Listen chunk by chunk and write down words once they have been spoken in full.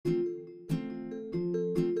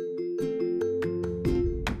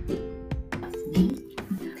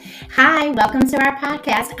Hi, welcome to our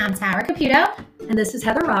podcast. I'm Tara Caputo. And this is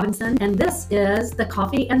Heather Robinson. And this is the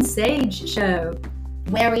Coffee and Sage Show,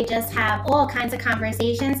 where we just have all kinds of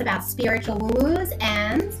conversations about spiritual woo-woos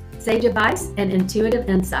and sage advice and intuitive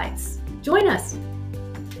insights. Join us.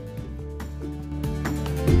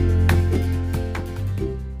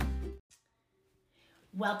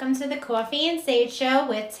 Welcome to the Coffee and Sage Show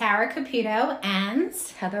with Tara Caputo and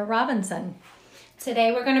Heather Robinson.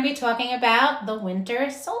 Today we're going to be talking about the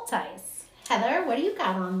winter solstice. Heather, what do you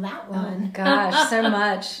got on that one? Oh gosh, so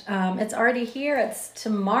much. It's already here. It's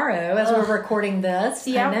tomorrow as we're recording this.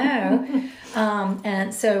 Yep. I know.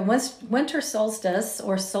 And so winter solstice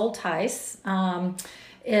or solstice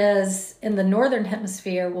is in the northern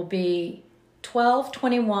hemisphere will be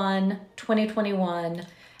 12/21/2021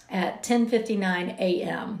 at 10:59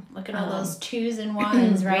 a.m. Look at all those twos and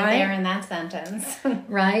ones right there in that sentence.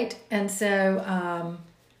 Right. And so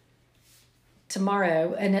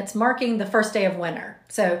tomorrow, and it's marking the first day of winter.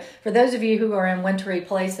 So for those of you who are in wintry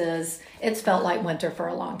places, it's felt like winter for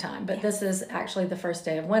a long time, but this is actually the first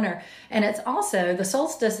day of winter. And it's also, the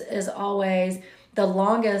solstice is always the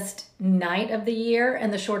longest night of the year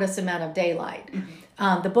and the shortest amount of daylight.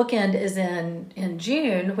 Mm-hmm. The bookend is in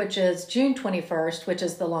June, which is June 21st, which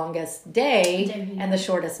is the longest day and the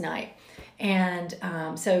shortest night. And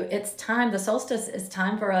so it's time, the solstice is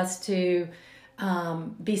time for us to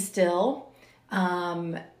be still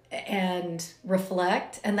and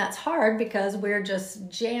reflect. And that's hard because we're just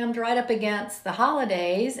jammed right up against the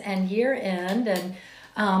holidays and year end. And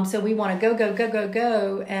so we want to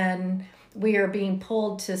go. And we are being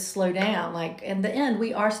pulled to slow down. Like in the end,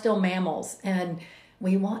 we are still mammals and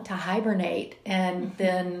we want to hibernate, and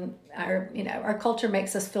then our culture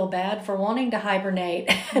makes us feel bad for wanting to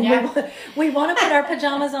hibernate. And we want to put our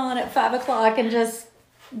pajamas on at 5:00 and just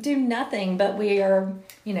do nothing. But we are,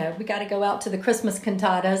 we got to go out to the Christmas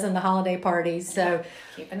cantatas and the holiday parties. So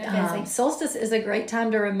keeping it busy. Solstice is a great time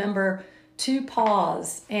to remember to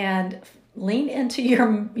pause and lean into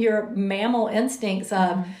your mammal instincts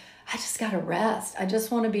of, I just got to rest. I just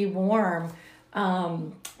want to be warm.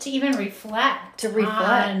 To even reflect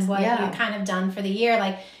on what you've kind of done for the year,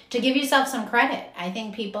 like to give yourself some credit. I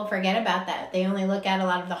think people forget about that. They only look at a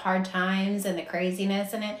lot of the hard times and the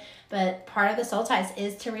craziness in it, but part of the solstice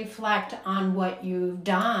is to reflect on what you've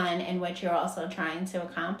done and what you're also trying to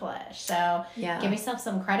accomplish. So give yourself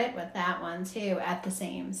some credit with that one too, at the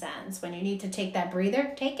same sense. When you need to take that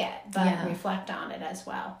breather, take it, but reflect on it as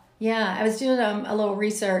well. Yeah, I was doing a little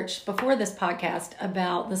research before this podcast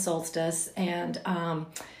about the solstice, and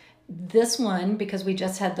this one, because we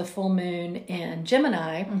just had the full moon in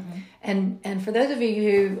Gemini, and for those of you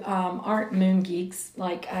who aren't moon geeks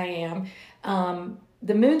like I am,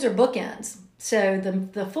 the moons are bookends. So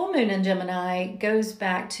the full moon in Gemini goes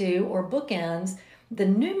back to, or bookends, the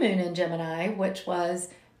new moon in Gemini, which was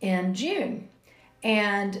in June.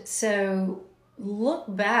 And so look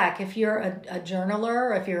back, if you're a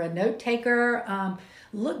journaler, if you're a note taker,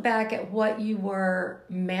 look back at what you were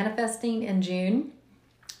manifesting in June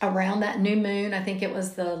around that new moon. I think it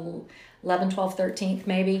was the 11th, 12th, 13th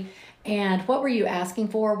maybe. And what were you asking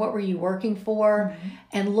for? What were you working for?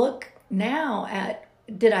 And look now at,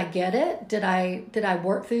 did I get it? Did I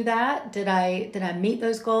work through that? Did I meet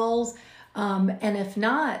those goals? And if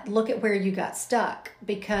not, look at where you got stuck,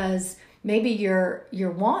 because maybe your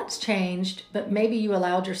wants changed, but maybe you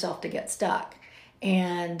allowed yourself to get stuck,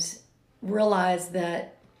 and realize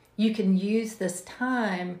that you can use this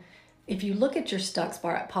time. If you look at your stuck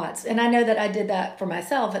spots, and I know that I did that for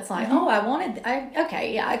myself. It's like,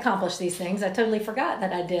 I accomplished these things. I totally forgot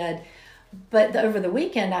that I did. But over the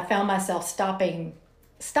weekend, I found myself stopping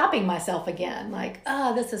myself again. Like,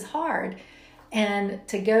 this is hard. And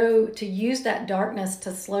to use that darkness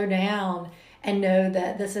to slow down and know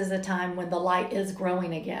that this is a time when the light is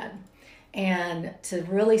growing again. And to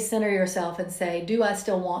really center yourself and say, do I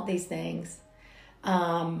still want these things?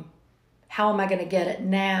 How am I going to get it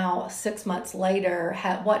now, 6 months later?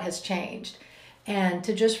 What has changed? And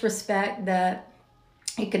to just respect that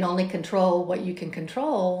you can only control what you can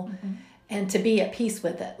control, and to be at peace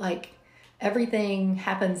with it. Like, everything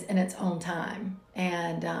happens in its own time.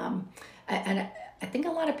 And I think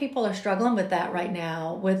a lot of people are struggling with that right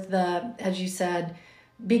now, with as you said,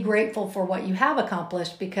 be grateful for what you have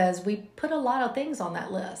accomplished, because we put a lot of things on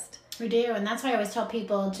that list. We do, and that's why I always tell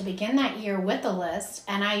people to begin that year with a list,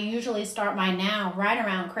 and I usually start mine now right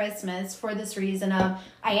around Christmas for this reason of,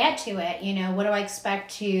 I add to it, what do I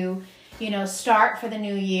expect to start for the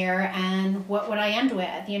new year, and what would I end with?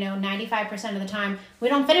 95% of the time, we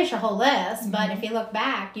don't finish a whole list, but if you look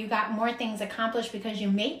back, you got more things accomplished because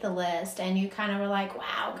you made the list, and you kind of were like,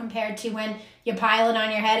 wow, compared to when you pile it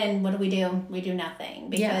on your head, and what do? We do nothing,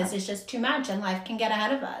 because it's just too much, and life can get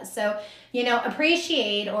ahead of us. So,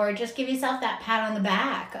 appreciate, or just give yourself that pat on the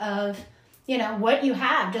back of, what you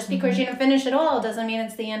have. Just because you didn't finish it all doesn't mean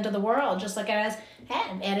it's the end of the world. Just look at it as,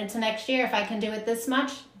 hey, add it to next year. If I can do it this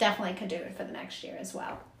much, definitely could do it for the next year as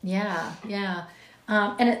well. Yeah.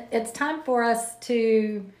 And it's time for us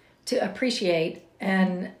to appreciate,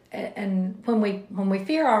 and when we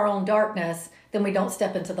fear our own darkness, then we don't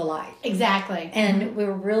step into the light. Exactly. And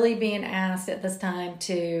we're really being asked at this time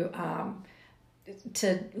to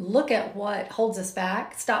look at what holds us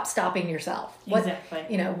back. Stop stopping yourself.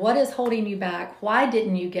 Exactly. What is holding you back? Why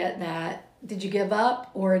didn't you get that? Did you give up,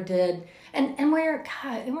 or did? And we're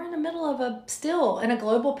in the middle of still in a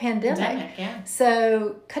global pandemic. Yeah.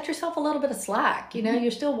 So cut yourself a little bit of slack.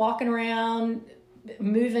 You're still walking around,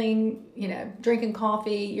 moving. Drinking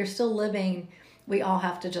coffee. You're still living. We all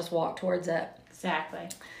have to just walk towards it. Exactly.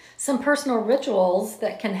 Some personal rituals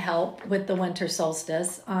that can help with the winter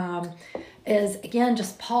solstice is, again,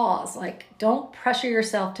 just pause. Like, don't pressure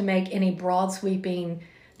yourself to make any broad sweeping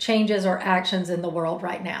changes or actions in the world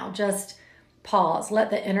right now. Just pause. Let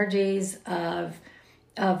the energies of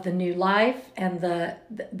the new life and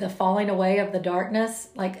the falling away of the darkness,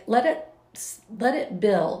 let it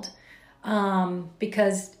build.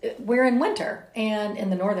 Because we're in winter and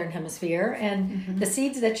in the northern hemisphere, and the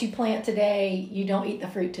seeds that you plant today, you don't eat the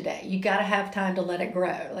fruit today. You got to have time to let it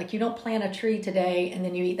grow. Like, you don't plant a tree today and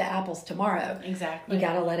then you eat the apples tomorrow. Exactly. You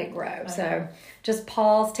got to let it grow. Okay. So just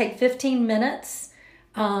pause, take 15 minutes,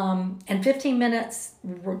 and 15 minutes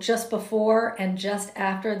just before and just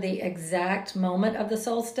after the exact moment of the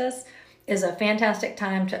solstice is a fantastic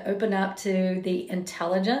time to open up to the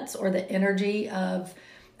intelligence or the energy of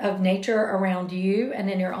nature around you and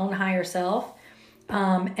in your own higher self.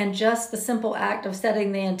 And just the simple act of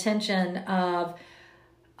setting the intention of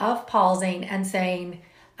pausing and saying,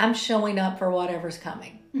 I'm showing up for whatever's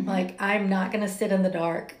coming. Like, I'm not going to sit in the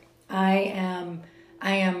dark. I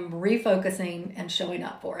am refocusing and showing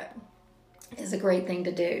up for it. Is a great thing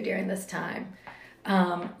to do during this time.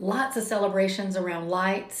 Lots of celebrations around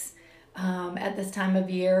lights. At this time of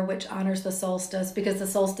year, which honors the solstice, because the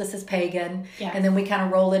solstice is pagan, and then we kind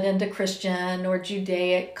of roll it into Christian or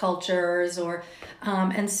Judaic cultures,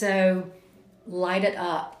 and so light it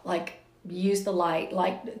up, like use the light,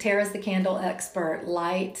 like Tara's the candle expert,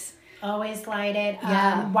 lights. Always light it.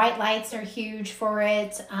 Yeah. White lights are huge for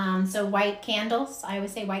it. So white candles, I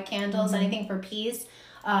always say white candles, anything for peace,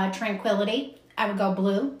 tranquility, I would go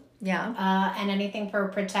blue. Yeah. And anything for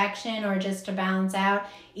protection or just to balance out,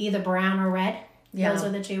 either brown or red. Yeah. Those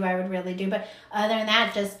are the two I would really do. But other than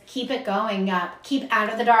that, just keep it going up. Keep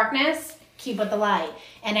out of the darkness, keep with the light.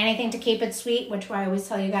 And anything to keep it sweet, which I always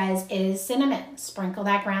tell you guys, is cinnamon. Sprinkle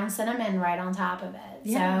that ground cinnamon right on top of it.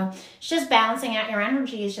 Yeah. So it's just balancing out your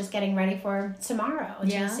energy, is just getting ready for tomorrow.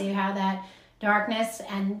 Just see how that darkness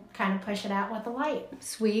and kind of push it out with the light.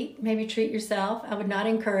 Sweet. Maybe treat yourself. I would not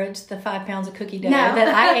encourage the 5 pounds of cookie dough that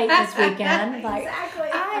I ate this weekend. Like, exactly.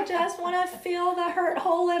 I just want to feel the hurt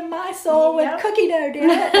hole in my soul with cookie dough,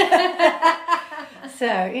 damn it. So,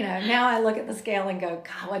 now I look at the scale and go,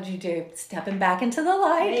 God, what'd you do? Stepping back into the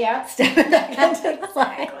light. Yeah. Stepping back into the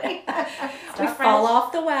light. We fall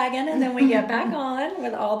off the wagon and then we get back on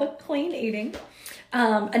with all the clean eating.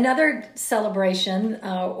 Another celebration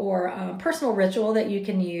or personal ritual that you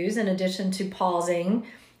can use in addition to pausing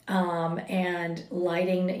and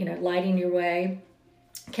lighting your way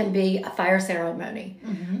can be a fire ceremony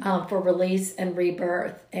for release and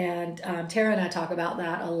rebirth. And Tara and I talk about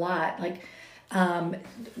that a lot. Like,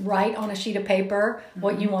 write on a sheet of paper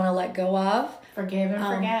what you want to let go of. Forgive and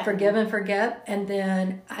forget. Forgive and forget. And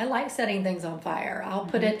then I like setting things on fire. I'll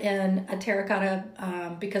put it in a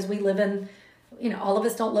terracotta because we live in, all of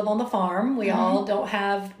us don't live on the farm. We all don't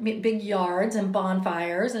have big yards and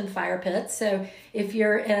bonfires and fire pits. So if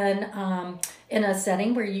you're in a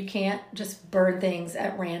setting where you can't just burn things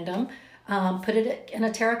at random, put it in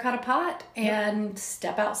a terracotta pot and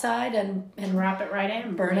step outside and drop it right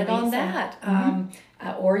in. Burn it on that.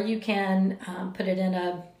 Or you can put it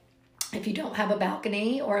in if you don't have a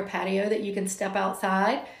balcony or a patio that you can step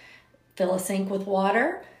outside, fill a sink with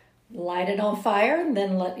water, light it on fire, and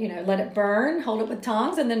then let it burn, hold it with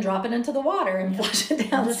tongs, and then drop it into the water and flush it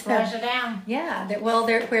down. Just flush it down. Yeah.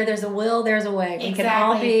 Where there's a will, there's a way. We can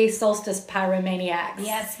all be solstice pyromaniacs.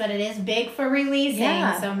 Yes, but it is big for releasing.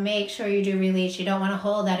 Yeah. So make sure you do release. You don't want to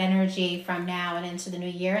hold that energy from now and into the new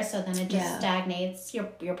year, so then it just stagnates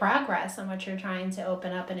your progress on what you're trying to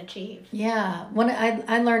open up and achieve. Yeah. When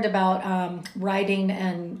I learned about writing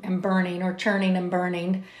and burning, or churning and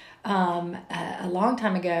burning, a long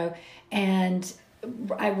time ago, and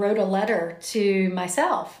I wrote a letter to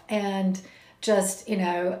myself, and just,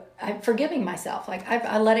 I'm forgiving myself. Like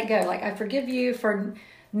I let it go. Like, I forgive you for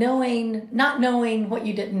not knowing what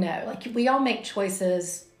you didn't know. Like, we all make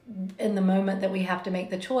choices in the moment that we have to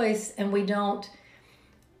make the choice, and we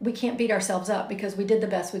can't beat ourselves up because we did the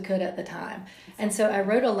best we could at the time. And so I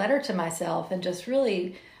wrote a letter to myself and just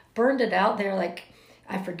really burned it out there. Like,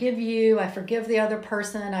 I forgive you. I forgive the other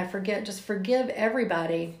person. Just forgive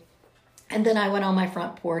everybody. And then I went on my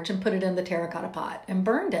front porch and put it in the terracotta pot and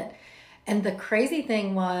burned it. And the crazy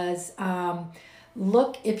thing was,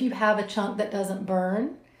 look, if you have a chunk that doesn't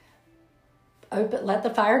burn, let the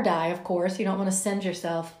fire die, of course. You don't want to send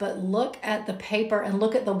yourself, but look at the paper and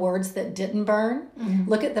look at the words that didn't burn. Mm-hmm.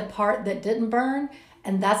 Look at the part that didn't burn.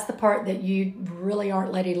 And that's the part that you really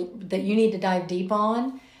aren't that you need to dive deep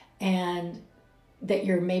on, and that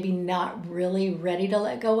you're maybe not really ready to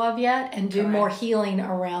let go of yet, and do more healing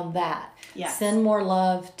around that. Yes. Send more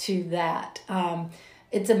love to that.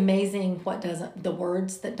 It's amazing the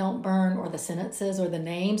words that don't burn, or the sentences or the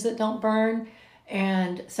names that don't burn.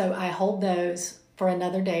 And so I hold those for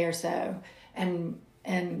another day or so, and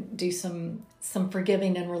do some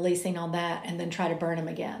forgiving and releasing on that, and then try to burn them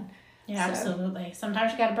again. Yeah, absolutely.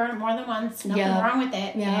 Sometimes you got to burn it more than once. Nothing wrong with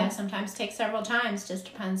it. Yeah. Sometimes it takes several times. Just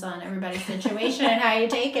depends on everybody's situation and how you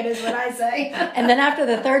take it, is what I say. And then after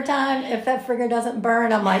the third time, if that frigger doesn't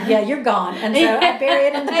burn, I'm like, yeah, you're gone. And so I bury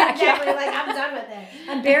it in the backyard. Exactly, like, I'm done with it.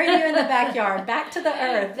 I'm burying you in the backyard, back to the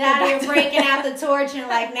earth. Now you're breaking out the torch and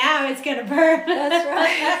like, now it's going to burn. That's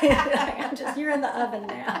right. You're in the oven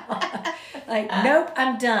now. Like, nope,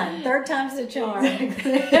 I'm done. Third time's the charm.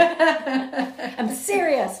 I'm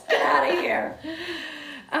serious. Get out of here.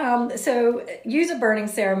 So use a burning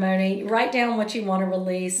ceremony. Write down what you want to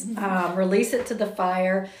release. Release it to the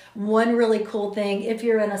fire. One really cool thing, if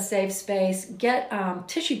you're in a safe space, get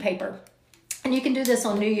tissue paper. And you can do this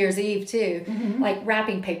on New Year's Eve too. Mm-hmm. Like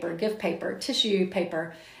wrapping paper, gift paper, tissue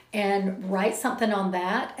paper. And write something on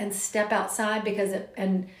that and step outside, because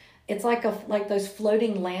it's like those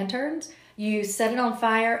floating lanterns. You set it on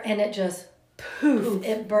fire and it just poof.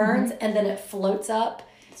 It burns, and then it floats up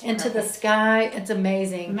into the sky. It's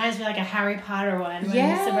amazing. Reminds me like a Harry Potter one.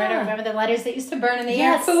 Remember the letters that used to burn in the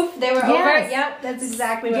air? Poof, they were over. Yep, that's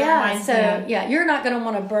exactly what it reminds me of. Yeah, you're not going to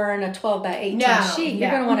want to burn a 12 by 18 sheet. You're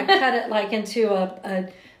going to want to cut it like into a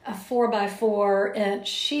 4 by 4 inch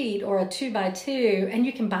sheet, or a 2 by 2, and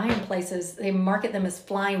you can buy in places. They market them as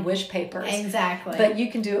flying wish papers. Exactly. But you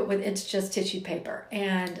can do it it's just tissue paper,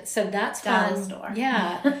 and so that's fun. Store.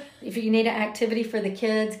 Yeah. If you need an activity for the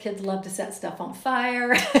kids love to set stuff on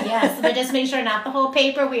fire. Yes, but just make sure not the whole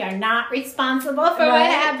paper. We are not responsible for what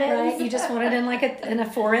happens. Right. You just want it in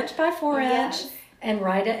a 4 inch by 4 inch, and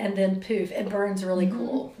write it, and then poof, it burns really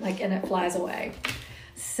cool, and it flies away.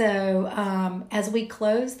 So as we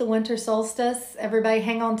close the winter solstice, everybody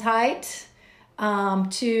hang on tight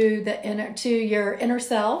to your inner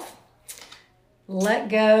self. Let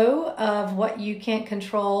go of what you can't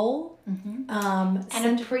control.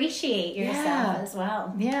 And appreciate yourself as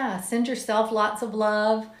well. Yeah, send yourself lots of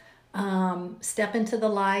love. Step into the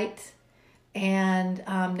light, and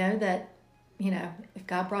know that, if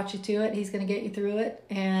God brought you to it, He's going to get you through it,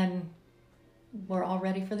 and we're all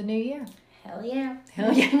ready for the new year. Hell yeah.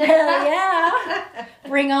 Hell yeah. Hell yeah.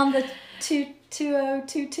 Bring on the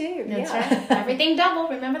 2022. That's right. Everything double.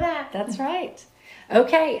 Remember that. That's right.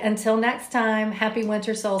 Okay. Until next time, happy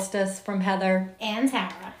winter solstice from Heather and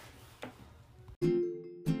Tara.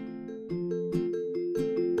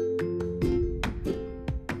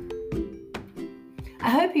 I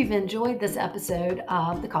hope you've enjoyed this episode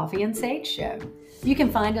of the Coffee and Sage Show. You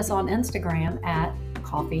can find us on Instagram at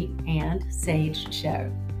Coffee and Sage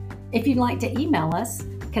Show. If you'd like to email us,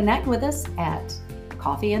 connect with us at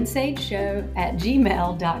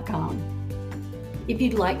coffeeandsageshow@gmail.com. If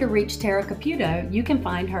you'd like to reach Tara Caputo, you can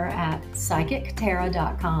find her at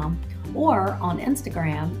psychichtara.com or on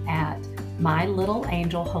Instagram at My Little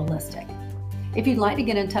Angel Holistic. If you'd like to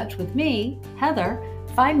get in touch with me, Heather,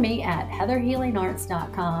 find me at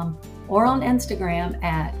heatherhealingarts.com or on Instagram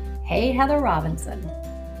at Hey Heather Robinson.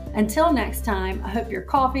 Until next time, I hope your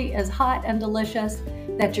coffee is hot and delicious,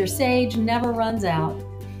 that your sage never runs out,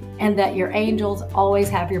 and that your angels always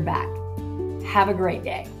have your back. Have a great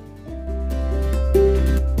day.